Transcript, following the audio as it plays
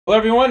Hello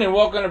everyone and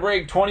welcome to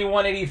break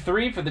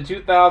 2183 for the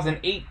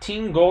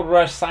 2018 Gold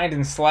Rush Signed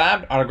and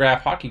Slabbed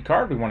autograph hockey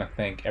card. We want to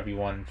thank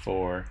everyone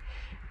for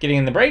getting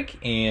in the break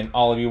and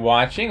all of you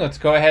watching. Let's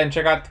go ahead and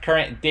check out the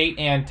current date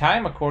and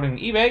time according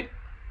to eBay.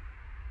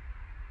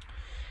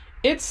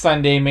 It's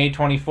Sunday, May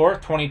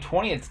 24th,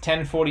 2020. It's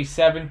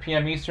 10:47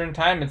 p.m. Eastern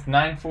Time. It's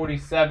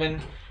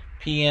 9:47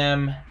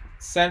 p.m.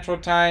 Central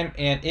Time,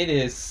 and it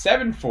is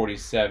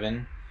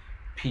 7:47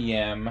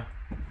 p.m.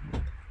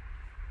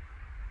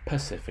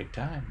 Pacific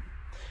Time.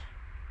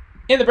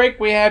 In the break,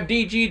 we have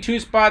DG 2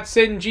 spots,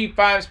 Sid and G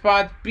 5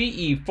 spots,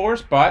 BE 4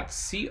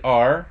 spots,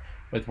 CR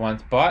with 1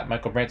 spot,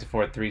 Michael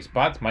Bransford 3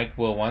 spots, Mike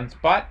Will 1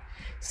 spot,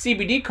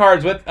 CBD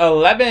cards with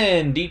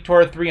 11,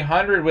 Detour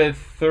 300 with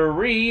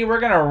 3. We're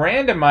going to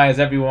randomize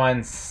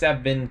everyone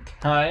 7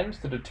 times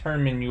to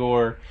determine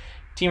your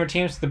team or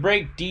teams to the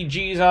break.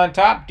 DG's on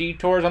top,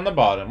 Detours on the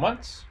bottom.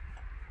 Once,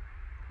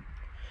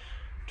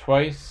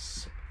 twice,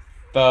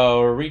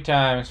 3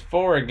 times,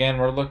 4 again.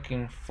 We're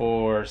looking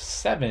for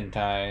 7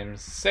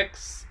 times,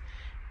 6.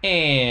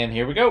 And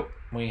here we go.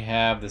 We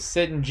have the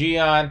Sid and G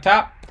on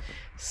top,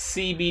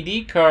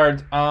 CBD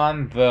cards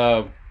on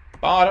the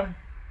bottom.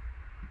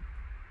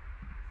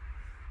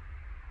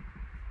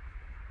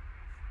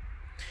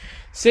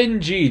 Sid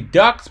and G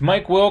Ducks,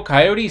 Mike Will,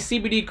 Coyote,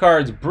 CBD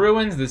cards,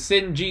 Bruins, the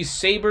Sid and G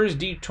Sabres,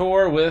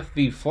 Detour with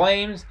the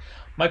Flames,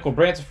 Michael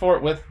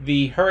Bransford with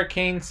the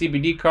Hurricane,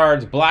 CBD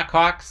cards,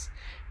 Blackhawks,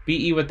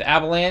 BE with the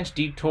Avalanche,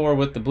 Detour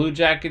with the Blue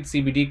Jackets,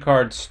 CBD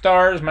cards,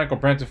 Stars, Michael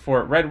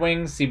Bransford, Red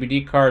Wings,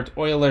 CBD cards,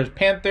 Oilers,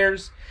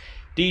 Panthers,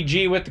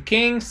 DG with the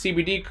Kings,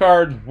 CBD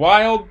cards,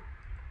 Wild,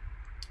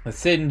 the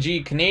Sid and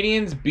G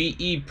Canadians,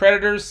 BE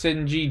Predators, Sid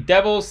and G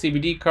Devils,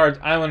 CBD cards,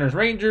 Islanders,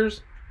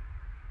 Rangers,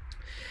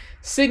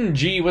 Sid and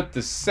G with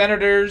the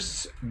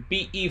Senators,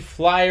 BE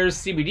Flyers,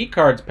 CBD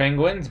cards,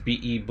 Penguins,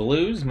 BE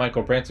Blues,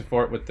 Michael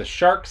Bransford with the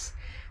Sharks,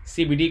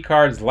 CBD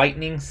cards,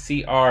 Lightning,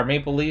 CR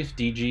Maple Leafs,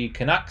 DG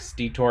Canucks,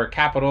 Detour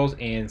Capitals,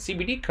 and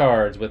CBD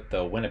cards with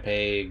the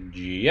Winnipeg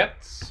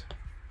Jets.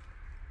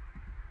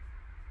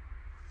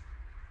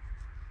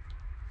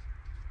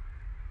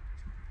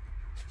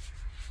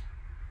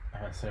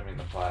 I'm assuming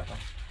the platinum.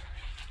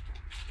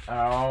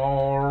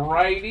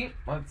 Alrighty,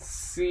 let's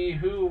see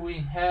who we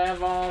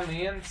have on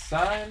the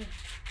inside.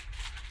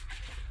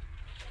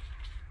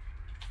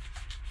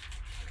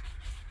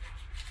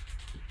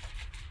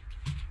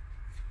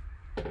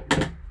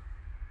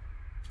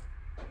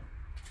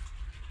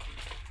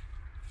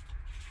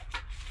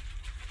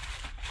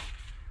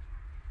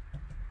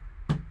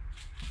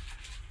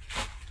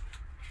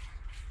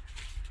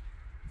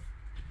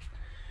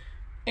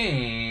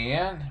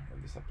 And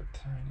move this up a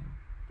tiny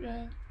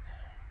bit.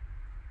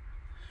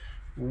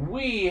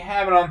 We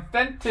have an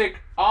authentic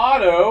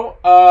auto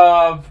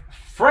of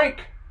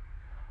Frank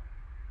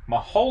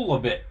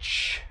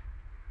Maholovich.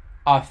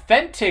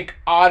 Authentic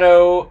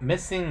auto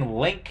missing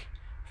link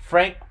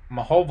Frank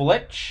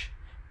Maholovich.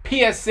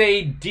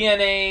 PSA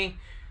DNA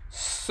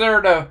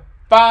certified.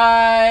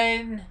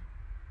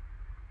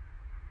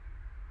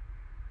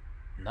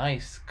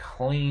 Nice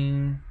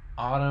clean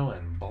auto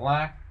in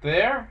black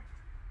there.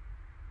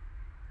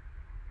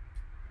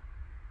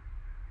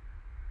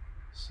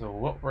 So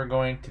what we're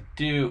going to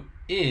do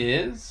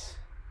is,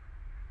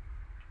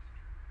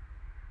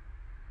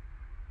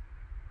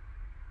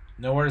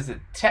 nowhere does it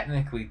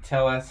technically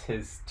tell us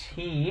his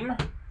team.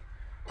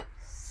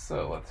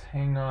 So let's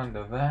hang on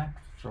to that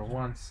for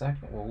 1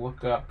 second. We'll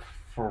look up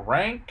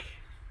Frank.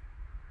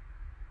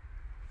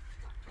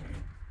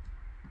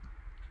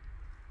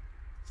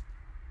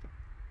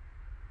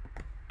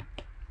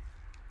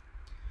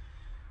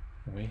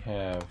 We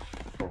have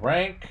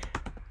Frank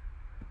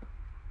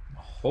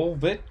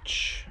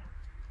Maholovich.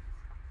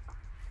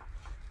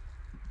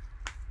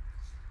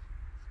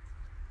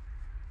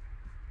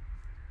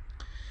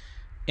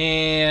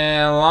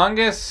 And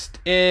longest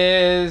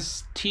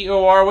is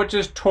TOR, which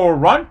is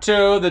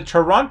Toronto. The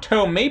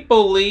Toronto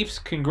Maple Leafs.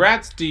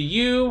 Congrats to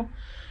you.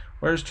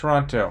 Where's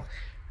Toronto?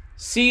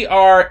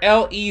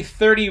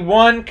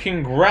 CRLE31.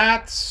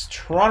 Congrats,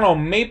 Toronto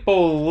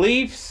Maple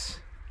Leafs.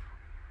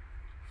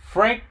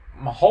 Frank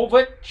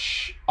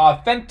Maholovich,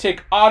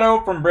 authentic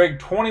auto from break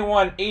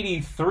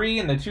 2183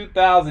 in the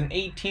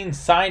 2018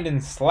 Signed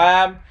and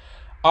Slabbed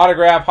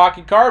autograph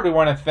hockey card. We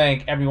want to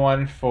thank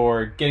everyone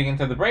for getting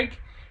into the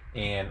break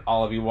and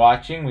all of you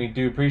watching. We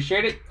do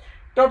appreciate it.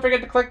 Don't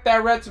forget to click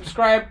that red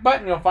subscribe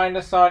button. You'll find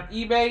us on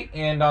eBay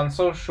and on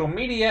social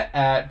media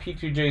at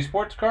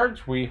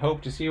p2j-sportscards. We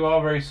hope to see you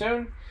all very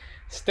soon.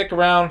 Stick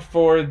around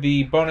for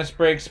the bonus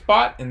break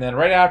spot, and then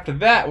right after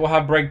that we'll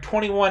have break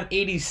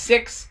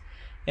 2186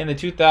 in the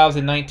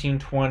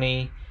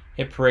 2019-20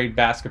 Hit Parade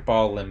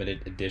Basketball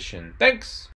Limited Edition. Thanks!